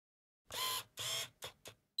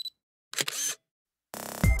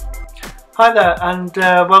Hi there, and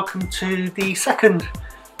welcome to the second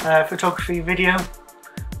photography video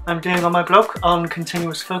I'm doing on my blog on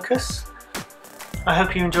continuous focus. I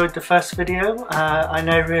hope you enjoyed the first video. I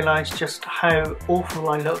now realise just how awful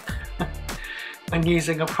I look when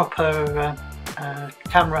using a proper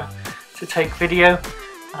camera to take video,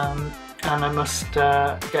 and I must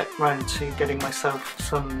get round to getting myself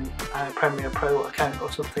some Premiere Pro account or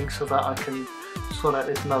something so that I can sort out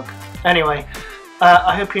this mug. Anyway,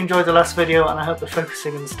 I hope you enjoyed the last video, and I hope the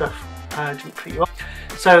focusing and stuff didn't put you off.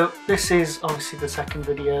 So this is obviously the second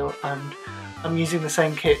video, and I'm using the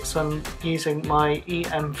same kit. So I'm using my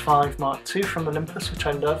EM5 Mark II from Olympus, which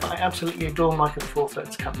I love. I absolutely adore Micro Four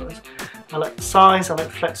Thirds cameras. I like the size, I like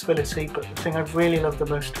the flexibility, but the thing I really love the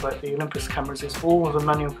most about the Olympus cameras is all of the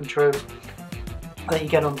manual controls that you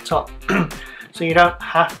get on the top. So you don't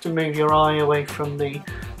have to move your eye away from the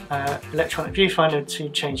electronic viewfinder to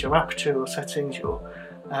change your aperture or settings, your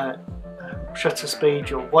shutter speed,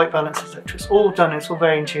 your white balance, etc. It's all done, it's all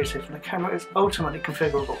very intuitive, and the camera is ultimately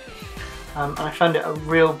configurable. And I found it a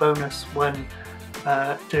real bonus when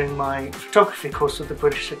doing my photography course with the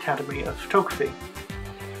British Academy of Photography.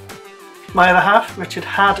 My other half, Richard,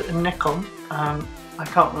 had a Nikon. I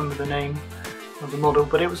can't remember the name of the model,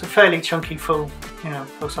 but it was a fairly chunky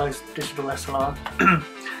full-size digital SLR.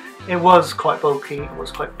 It was quite bulky, it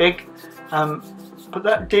was quite big, but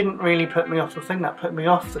that didn't really put me off. The thing that put me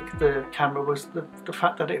off the camera was the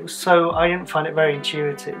fact that it was so, I didn't find it very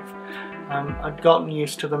intuitive. I'd gotten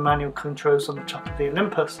used to the manual controls on the top of the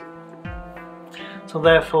Olympus, so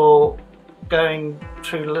therefore going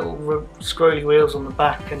through little scrolly wheels on the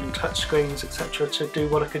back and touch screens, etc., to do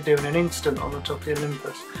what I could do in an instant on the top of the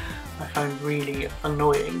Olympus, I found really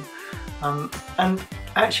annoying. And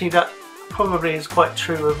actually that probably is quite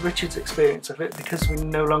true of Richard's experience of it, because we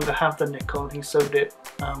no longer have the Nikon. He sold it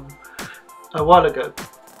a while ago.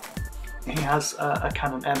 He has a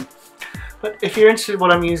Canon M. But if you're interested in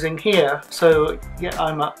what I'm using here, so yeah,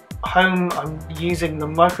 I'm at home, I'm using the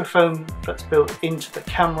microphone that's built into the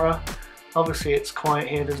camera. Obviously it's quiet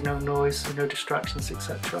here, there's no noise, there's no distractions,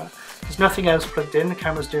 etc. There's nothing else plugged in, the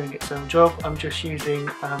camera's doing its own job. I'm just using,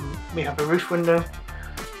 we have a roof window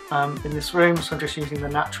in this room, so I'm just using the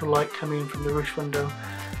natural light coming in from the roof window.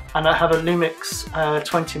 And I have a Lumix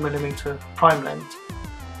 20mm prime lens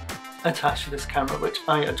attached to this camera, which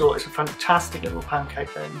I adore. It's a fantastic little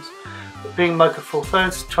pancake lens. But being Micro Four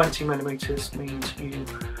Thirds, 20mm means you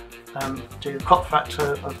do a crop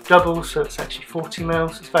factor of double, so it's actually 40mm.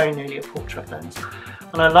 It's very nearly a portrait lens.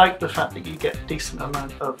 And I like the fact that you get a decent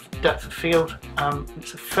amount of depth of field.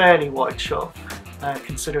 It's a fairly wide shot,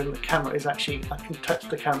 considering the camera is actually, I can touch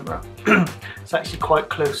the camera. It's actually quite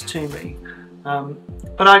close to me.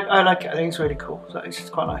 But I like it, I think it's really cool, so it's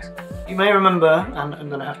just quite nice. You may remember, and I'm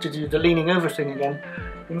going to have to do the leaning over thing again,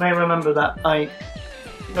 you may remember that I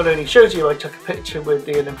not only showed you I took a picture with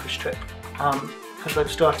the Olympus Trip, because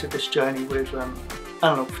I've started this journey with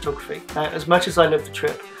analog photography. Now, as much as I love the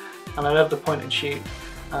Trip, and I love the point and shoot,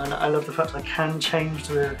 and I love the fact I can change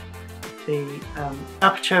the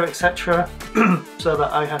aperture, etc., so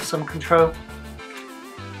that I have some control,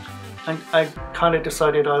 and I kind of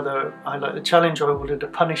decided either I like the challenge or I wanted to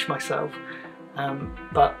punish myself,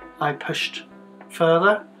 but I pushed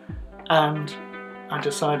further and I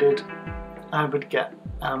decided I would get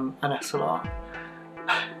an SLR.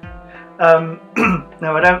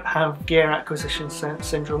 Now, I don't have gear acquisition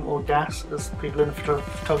syndrome, or GAS as people in the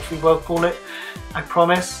photography world call it, I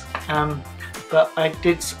promise, but I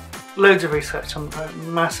did loads of research. I'm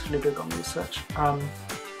massively big on research,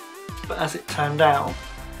 but as it turned out,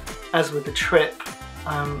 as with the Trip,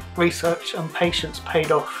 research and patience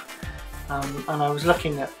paid off, and I was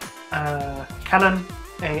looking at Canon,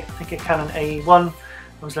 I think a Canon A1,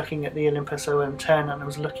 I was looking at the Olympus OM10, and I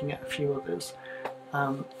was looking at a few others,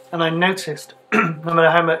 and I noticed no matter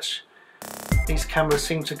how much these cameras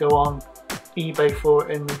seem to go on eBay for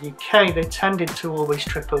in the UK, they tended to always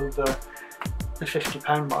trip over the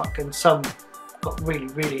 £50 mark, and some got really,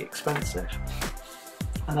 really expensive.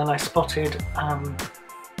 And then I spotted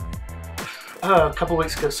a couple of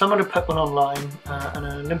weeks ago, someone had put one online, an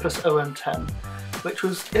Olympus OM10, which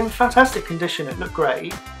was in fantastic condition. It looked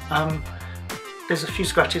great. There's a few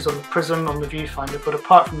scratches on the prism, on the viewfinder, but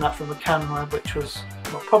apart from that, from the camera, which was,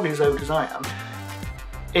 well, probably as old as I am,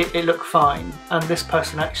 it looked fine. And this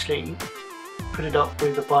person actually put it up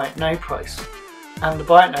with a buy it now price, and the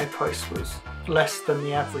buy it now price was less than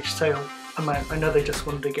the average sale amount. I know they just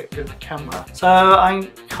wanted to get rid of the camera. So I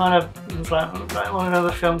kind of was like, I want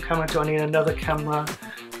another film camera, do I need another camera?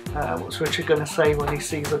 What's Richard going to say when he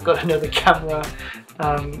sees I've got another camera?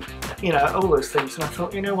 you know, all those things. And I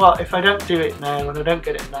thought, you know what, if I don't do it now and I don't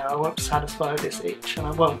get it now, I won't satisfy this itch, and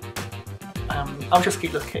I won't. I'll just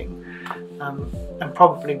keep looking, and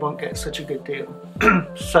probably won't get such a good deal.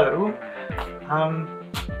 So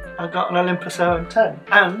I got an Olympus OM10,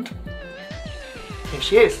 and here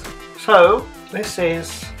she is. So this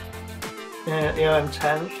is the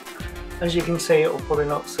OM10. As you can see, or probably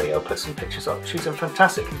not see, I'll put some pictures up. She's in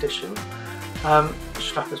fantastic condition.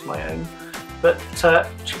 Strap is my own, but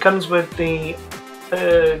she comes with the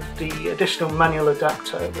additional manual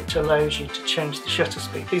adapter, which allows you to change the shutter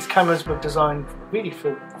speed. These cameras were designed really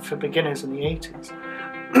for beginners in the 80s,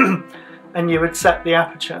 and you would set the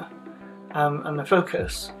aperture and the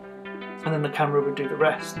focus, and then the camera would do the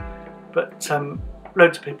rest. But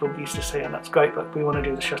loads of people used to say, oh, that's great, but we want to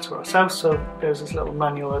do the shutter ourselves, so there's this little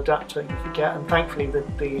manual adapter you can get, and thankfully the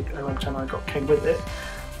OM10 I got came with it.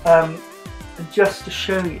 And just to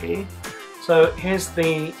show you, so here's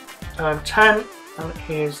the OM10 and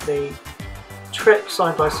here's the Trip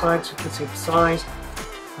side by side, so you can see the size.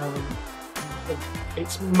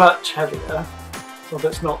 It's much heavier, although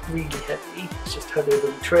it's not really heavy, it's just heavier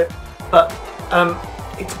than the Trip, but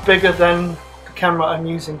it's bigger than camera I'm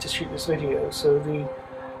using to shoot this video. So the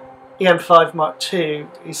EM5 Mark II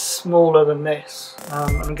is smaller than this,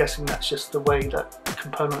 and I'm guessing that's just the way that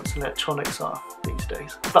components and electronics are these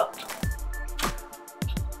days. But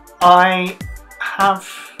I have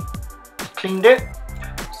cleaned it.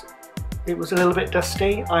 It was a little bit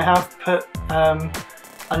dusty. I have put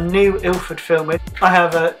a new Ilford film in. I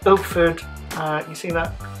have a Ilford, you see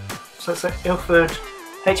that? So it's an Ilford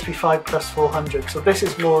HP5 plus 400, so this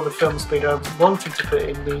is more the film speed I was wanting to put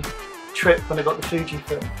in the Trip when I got the Fuji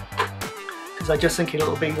film, because I just think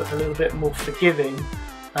it'll be a little bit more forgiving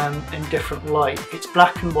in different light. It's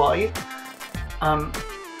black and white.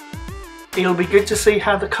 It'll be good to see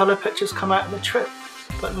how the colour pictures come out in the Trip,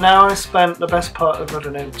 but now I spent the best part of, I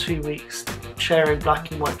don't know, 2 weeks sharing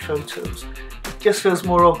black and white photos. It just feels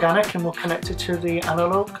more organic and more connected to the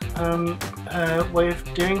Analogue way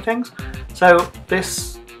of doing things. So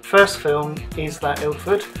this first film is that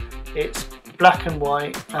Ilford. It's black and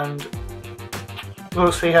white, and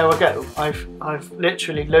we'll see how I go. I've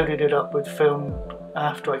literally loaded it up with film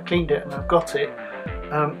after I cleaned it, and I've got it.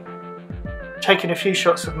 Taken a few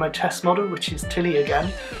shots of my test model, which is Tilly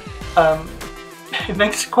again. It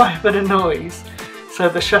makes quite a bit of noise, so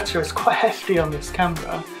the shutter is quite hefty on this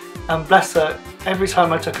camera, and bless her, every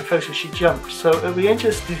time I took a photo she jumped. So it'll be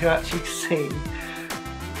interesting to actually see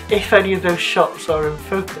if any of those shots are in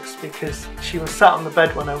focus, because she was sat on the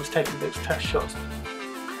bed when I was taking those test shots,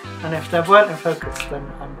 and if they weren't in focus, then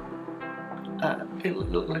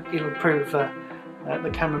it'll prove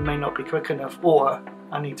the camera may not be quick enough, or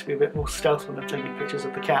I need to be a bit more stealth when I'm taking pictures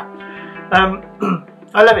of the cat.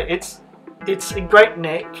 I love it. It's in great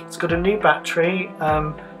nick. It's got a new battery,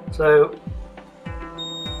 so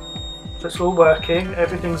it's all working.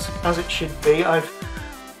 Everything's as it should be. I've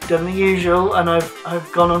done the usual, and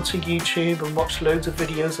I've gone onto YouTube and watched loads of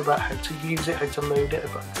videos about how to use it, how to load it,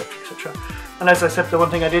 etc, etc. And as I said, the one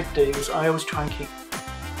thing I did do is I always try and keep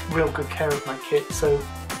real good care of my kit. So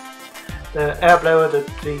the air blower,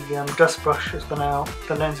 the dust brush has been out,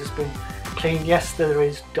 the lens has been cleaned. Yes, there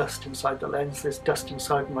is dust inside the lens, there's dust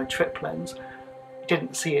inside my Trip lens.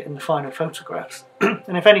 Didn't see it in the final photographs.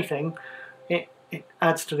 And if anything, it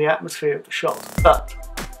adds to the atmosphere of the shot. But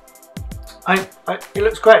it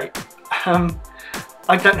looks great.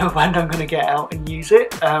 I don't know when I'm going to get out and use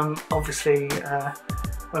it. Obviously,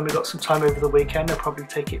 when we've got some time over the weekend, I'll probably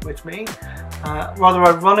take it with me. Rather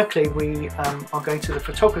ironically, we are going to the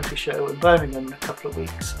photography show in Birmingham in a couple of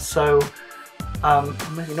weeks. So,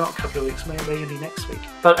 maybe not a couple of weeks, maybe next week.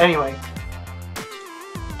 But anyway,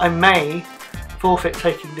 I may forfeit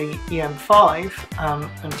taking the EM5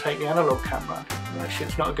 and take the Analogue camera. Actually,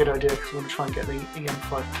 it's not a good idea because I want to try and get the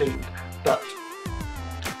EM5 cleaned. But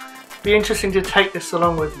be interesting to take this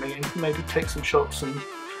along with me and maybe take some shots and,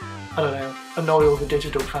 I don't know, annoy all the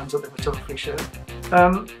digital fans at the photography show.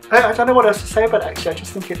 I don't know what else to say about it actually. I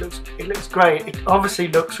just think it looks great. It obviously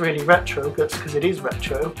looks really retro, that's because it is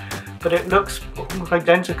retro, but it looks almost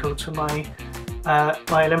identical to my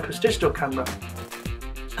my Olympus digital camera.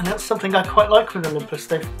 And that's something I quite like with Olympus.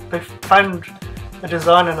 They've found a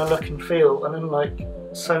design and a look and feel, and unlike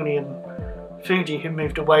Sony and Fuji, who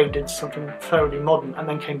moved away, did something thoroughly modern and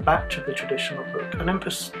then came back to the traditional look.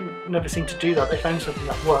 Olympus never seemed to do that. They found something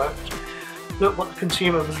that worked, looked what the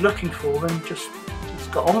consumer was looking for, and just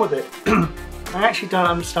got on with it. I actually don't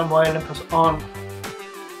understand why Olympus aren't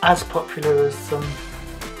as popular as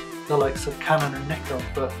the likes of Canon and Nikon,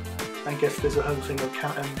 but I guess there's a whole thing of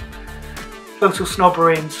photo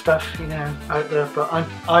snobbery and stuff, you know, out there, but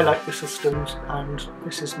I like the systems, and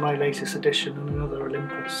this is my latest edition on another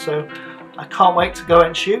Olympus, so I can't wait to go out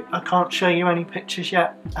and shoot. I can't show you any pictures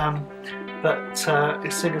yet, but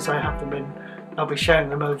as soon as I have them in, I'll be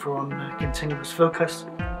sharing them over on Continuous Focus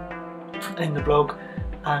in the blog,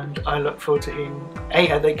 and I look forward to hearing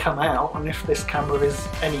how they come out and if this camera is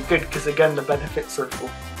any good, because again, the benefits of,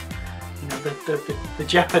 you know, the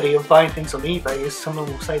jeopardy of buying things on eBay is someone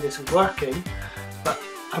will say this is working, but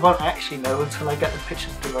I won't actually know until I get the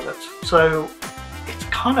pictures developed. So it's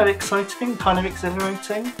kind of exciting, kind of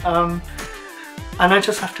exhilarating, and I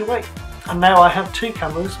just have to wait. And now I have two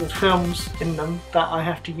cameras with films in them that I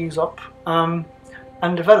have to use up and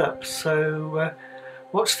develop. So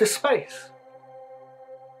watch this space.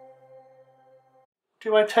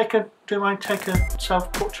 Do I take a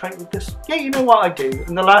self-portrait with this? Yeah, you know what I do.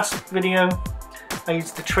 In the last video, I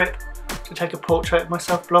used the Trip to take a portrait of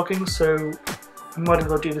myself blogging, so I might as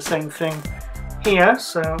well do the same thing here.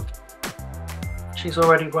 So she's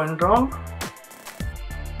already wound on.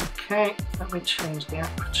 Okay, let me change the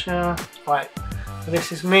aperture. Right, so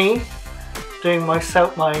this is me doing my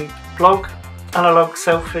blog analog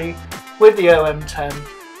selfie with the OM10,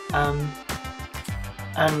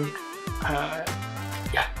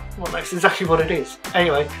 yeah, well, that's exactly what it is.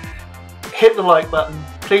 Anyway, hit the like button,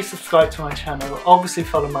 please subscribe to my channel, obviously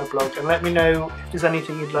follow my blog, and let me know if there's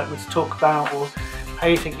anything you'd like me to talk about or how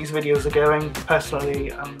you think these videos are going.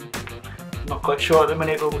 Personally, I'm not quite sure at the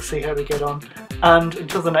minute, but we'll see how we get on. And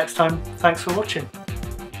until the next time, thanks for watching.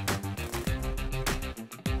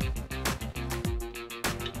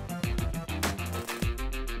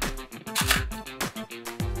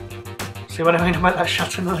 See what I mean about that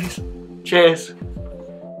shutter noise? Cheers.